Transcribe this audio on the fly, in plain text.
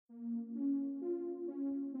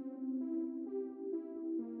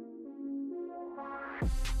Hello,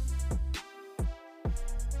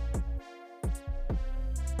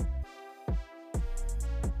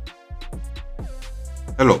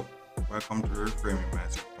 welcome to Reframing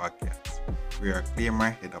Mindset Podcast. We are clear my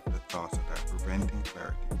head of the thoughts that are preventing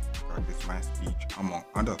clarity, practice my speech, among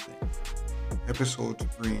other things. Episodes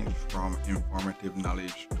range from informative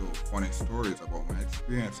knowledge to funny stories about my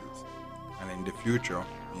experiences, and in the future,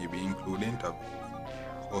 maybe include interviews.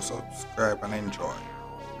 So subscribe and enjoy.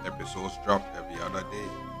 Episodes drop every other day.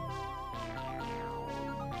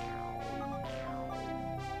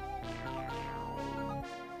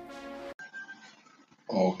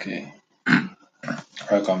 Okay,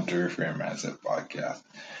 welcome to Reframe Mindset Podcast.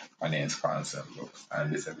 My name is Concept Brooks,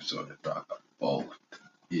 and this episode to talk about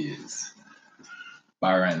is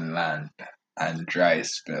barren land and dry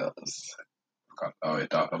spells. Because how we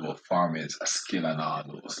talk about farming, a skill and all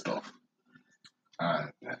those stuff,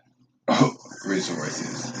 and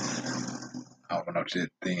resources. And one of the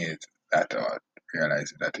things that I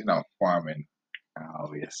realized that farming, I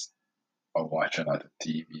always watch a lot of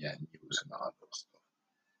TV and news and all those stuff,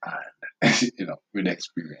 and with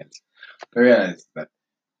experience, I realized that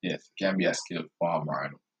yes, you can be a skilled farmer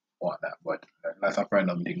and whatnot, but lots of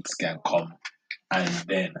random things can come, and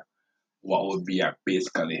then what would be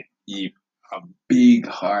basically if a big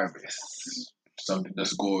harvest, something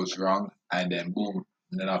just goes wrong, and then boom,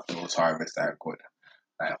 none of those harvests are good.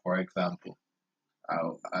 Like for example, I,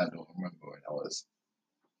 I don't remember when I was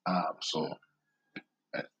so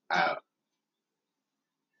I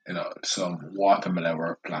some watermelon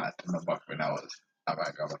were planted. Remember when I was at my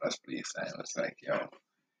grandmother's place, and it was like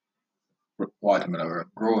watermelon were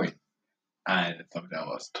growing. And something I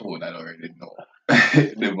was told I don't really know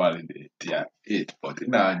the validity yeah it, but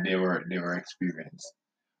they were experienced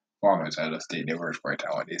farmers. I just take their word for it.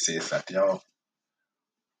 And what they say is that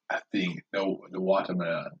I think the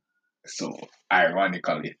watermelon. So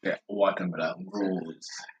ironically, the watermelon grows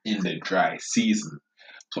in the dry season.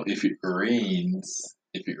 So if it rains,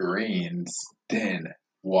 then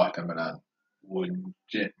watermelon would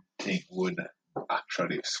think would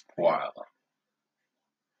actually spoil.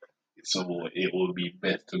 So it will be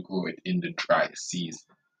best to grow it in the dry season.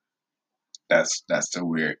 That's the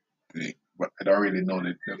weird thing. But I don't really know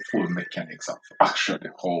the full mechanics of actually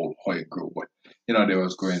how it grew. But there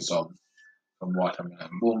was growing some watermelon.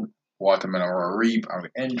 Boom, watermelon or reap, and we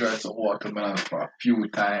enjoyed some watermelon for a few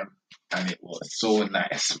times, and it was so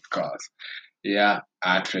nice because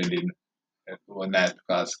actually it was nice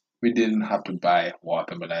because we didn't have to buy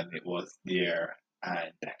watermelon. It was there,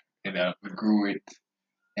 and we grew it,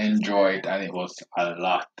 enjoy it, and it was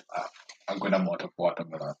a good amount of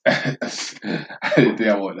watermelon. The thing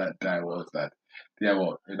about that time was that the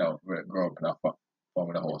about we grew up in a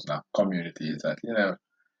family house in a community is that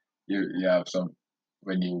you have some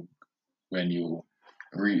when you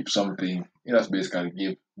reap something, just basically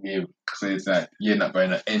give, so it's that you're not going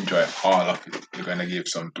to enjoy all of it. You're gonna give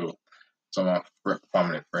some to some of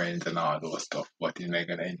family friends and all those stuff, but you're not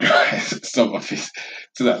gonna enjoy some of it.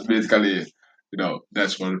 So that's basically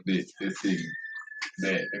that's one of the thing,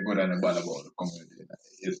 the good and the bad about the community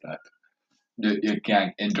is that you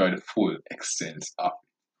can't enjoy the full extent of it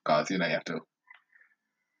because you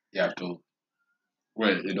have to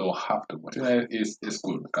well, you don't have to, but it's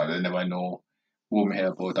good because you never know who may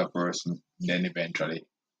help out a person. Then eventually,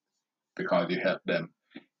 because you help them,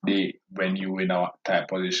 they when you in a type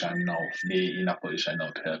position now, they in a position now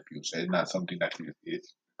to help you. So it's not something that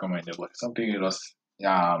is commendable. It's something you just you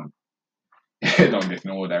don't get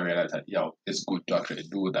no I realize that it's good to actually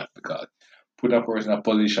do that because put a person in a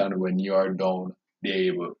position when you are down, they're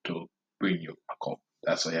able to bring you back up.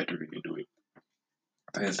 That's why you have to really do it.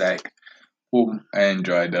 So it's like, boom, I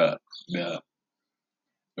enjoy the the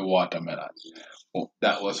watermelon. But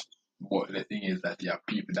that was what the thing is that you have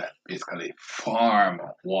people that basically farm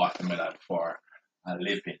watermelon for a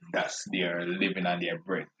living. That's their living and their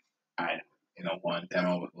bread. And one time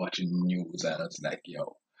I was watching news and it's like,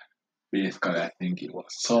 basically I think it was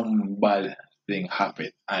some bad thing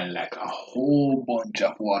happened and like a whole bunch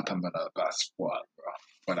of watermelon got spoiled, bro,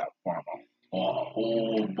 for that farmer. A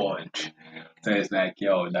whole bunch. So it's like,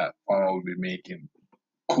 that farmer will be making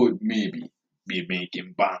could maybe be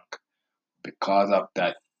making bank because of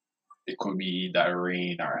that. It could be either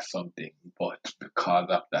rain or something, but because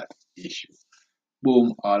of that issue,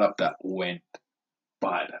 boom, all of that went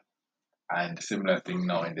bad. And similar thing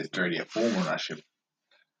now in the story of home ownership,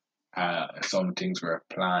 some things were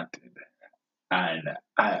planted, and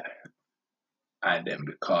and then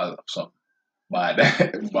because of some bad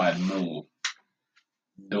bad move,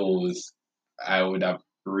 those I would have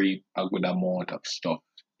reaped a good amount of stuff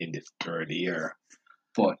in this third year,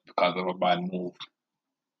 but because of a bad move.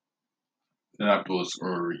 none of those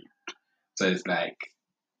were reaped. So it's like,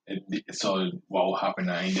 so what will happen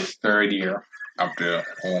now in this third year of the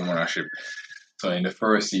home ownership? So in the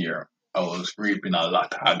first year, I was reaping a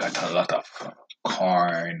lot. I got a lot of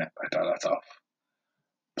corn, I got a lot of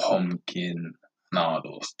pumpkin, and all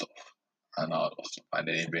those stuff, and all those stuff. And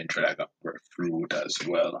then eventually I got fruit as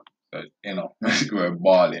well. So, we were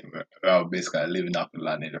balling. We were basically living off the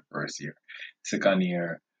land in the first year. Second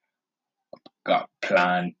year, got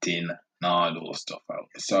planting and all those stuff.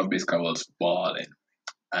 So basically I was balling.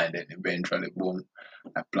 And then eventually, boom,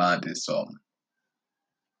 I planted some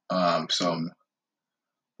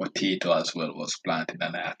potato as well was planted,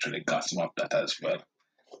 and I actually got some of that as well.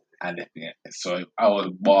 And so I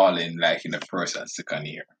was balling like in the first and second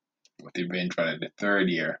year, but eventually the third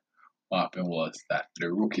year, what happened was that the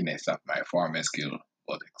rookiness of my farming skill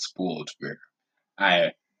was exposed, where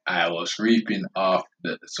I I was reaping off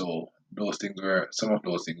the so those things were some of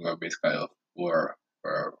those things were basically were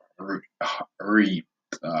reaped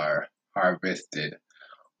or harvested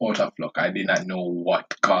out of luck. I did not know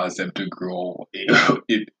what caused them to grow.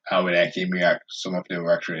 And when I came here, some of them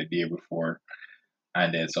were actually the day before,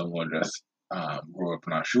 and then some were just grow up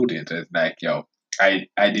and shooting. So it's like, yo, I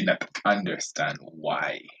did not understand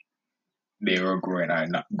why they were growing or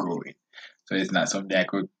not growing. So it's not something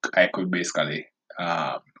I could basically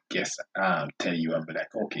guess tell you and be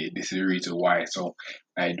like, okay, this is the reason why. So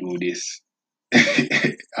I do this.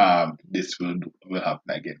 This will happen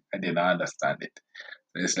again. I didn't understand it.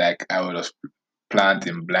 So it's like I was just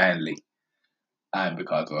planting blindly, and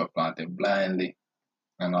because we were planting blindly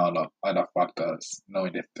and all of other factors. Now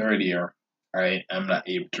in the third year, I'm not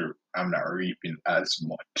reaping as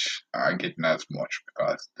much or getting as much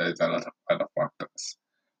because there's a lot of other factors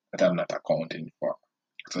that I'm not accounting for.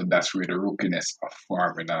 So that's where the rookiness of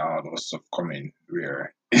farming and all those stuff come in,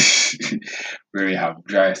 where where you have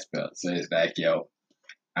dry spells. So it's like, yo,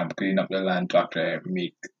 I'm cleaning up the land to actually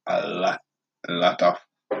make a lot of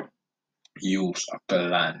use of the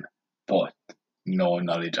land, but no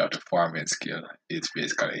knowledge of the farming skill. It's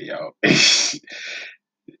basically, yo,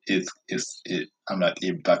 I'm not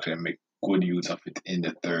able to actually make good use of it in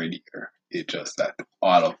the third year. It's just that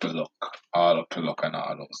all up to luck and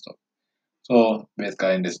all those stuff. So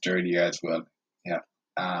basically in this third year as well, yeah,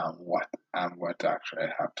 what I'm going to actually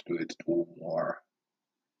have to do is do more,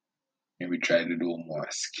 maybe try to do more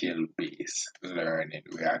skill based learning.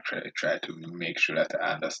 We actually try to make sure that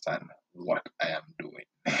I understand what I am doing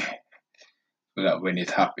so that when it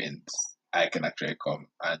happens, I can actually come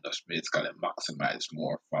and just basically maximize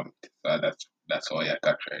more from it. So that's how you have to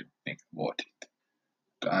actually think about it,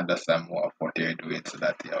 to understand more of what you're doing so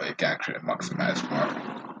that you can actually maximize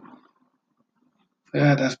more. So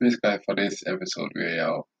yeah, that's basically for this episode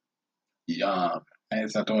where yeah, and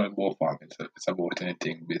it's not only about farming, it's about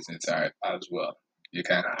anything business as well. You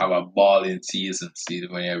can have a ball in season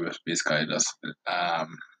when you're basically just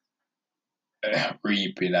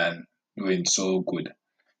reaping and doing so good.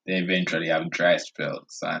 Then eventually have dry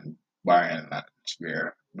spells and barren lands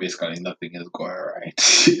where basically nothing is going right.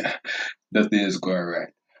 Nothing is going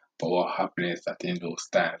right. But what happens is that in those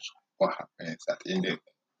times, what happens is that in the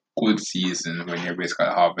good season when you're basically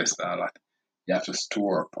harvesting a lot, you have to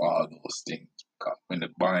store up all those things because when the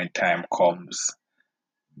barren time comes,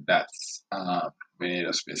 that's when you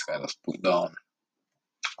just basically just put down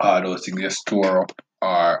all those things you store up,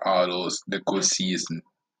 or all those the good season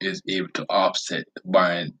is able to offset the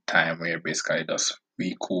barren time where you're basically just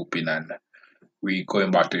recouping and we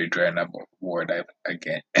going back to the drawing board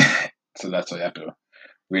again. So that's why you have to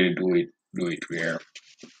really do it where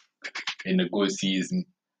in the good season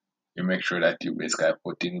you make sure that you basically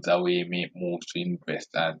put things away, make moves to invest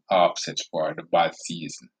and offsets for the bad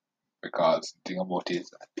season. Because the thing about it is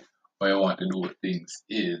that what you want to do with things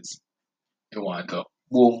is you want to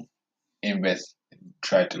boom, invest,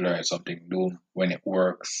 try to learn something new. When it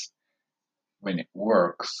works,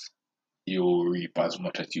 you reap as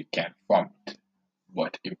much as you can from it.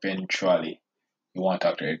 But eventually you want to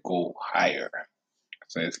actually go higher.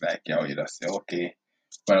 So it's like, you just say, okay,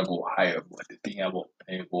 I'm gonna go higher. But the thing about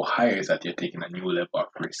when you go higher is that you're taking a new level of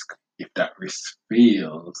risk. If that risk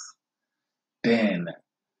fails, then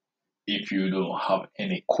if you don't have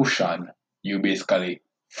any cushion, you basically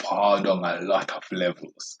fall down a lot of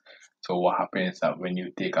levels. So what happens is that when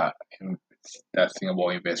you take that thing about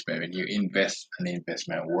investment, when you invest and the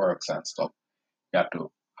investment works and stuff, you have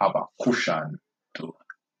to have a cushion to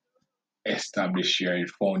establish your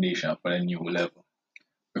foundation for the new level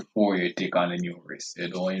before you take on a new risk. You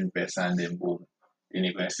don't invest and then boom. Then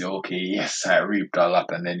you're gonna say, okay, yes, I reaped a lot,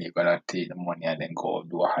 and then you're gonna take the money and then go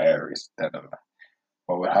do a higher risk. But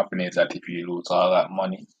what happens is that if you lose all that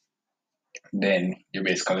money, then you're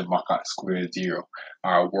basically back at square zero,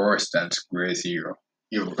 or worse than square zero.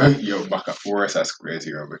 You're back at worse at square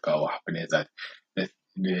zero because what happens is that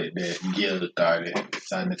the guilt or the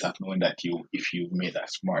sadness of knowing that if you made a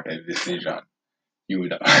smarter decision, you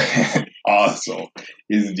would also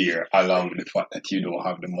is there along with the fact that you don't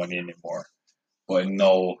have the money anymore. But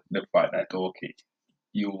now the fact that okay,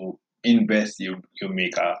 you invest, you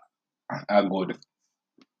make a good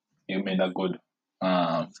you made a good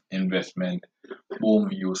investment.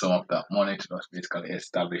 Boom, you use some of that money to just basically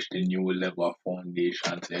establish the new level of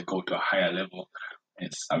foundation. So you go to a higher level and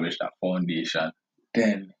establish that foundation.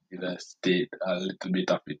 Then you just take a little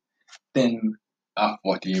bit of it. Then after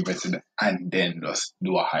what you invested and then just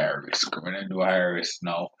do a higher risk. When you do a higher risk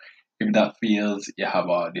now, if that fails, you have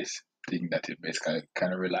all this thing that you basically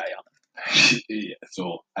kind of rely on. Yeah,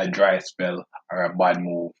 so a dry spell or a bad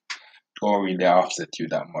move don't really upset you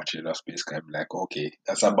that much. You just basically be like, okay,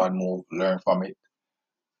 that's a bad move, learn from it.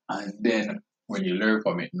 And then when you learn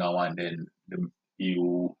from it now and then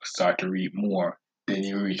you start to read more, then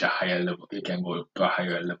you reach a higher level. You can go to a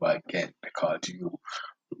higher level again because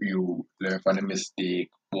you learn from the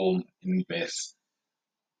mistake, boom, invest.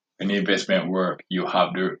 When the investment work, you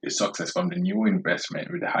have the success from the new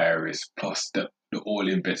investment with the higher risk plus the old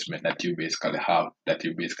investment that you basically have, that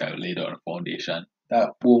you basically laid on the foundation.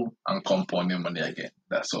 That boom and compound your money again.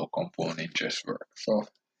 That's how compound interest works. So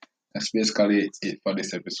that's basically it for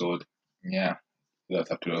this episode. Yeah. You just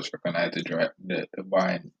have to just recognize the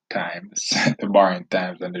buying times, the borrowing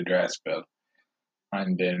times and the dry spell.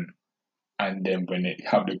 And then when you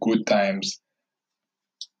have the good times,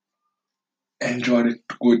 enjoy the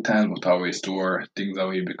good times but always store things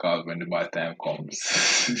away because when the bad time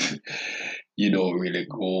comes you don't really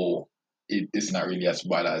go it's not really as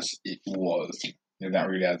bad as it was. It's not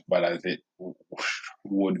really as bad as it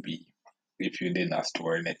would be if you did not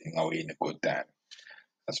store anything away in a good time.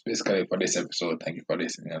 That's basically it for this episode. Thank you for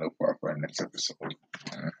listening. I look forward for the next episode.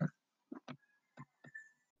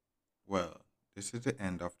 Well, this is the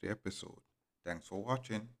end of the episode. Thanks for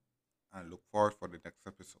watching and look forward for the next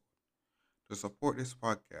episode. To support this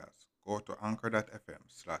podcast, go to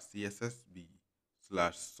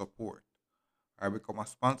anchor.fm/cssb/support or become a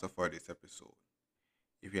sponsor for this episode.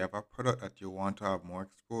 If you have a product that you want to have more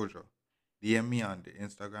exposure, DM me on the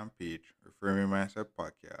Instagram page, Reframing Mindset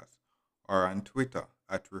Podcast, or on Twitter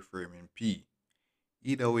at ReframingP.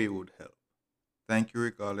 Either way would help. Thank you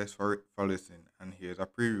regardless for listening, and here's a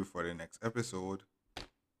preview for the next episode.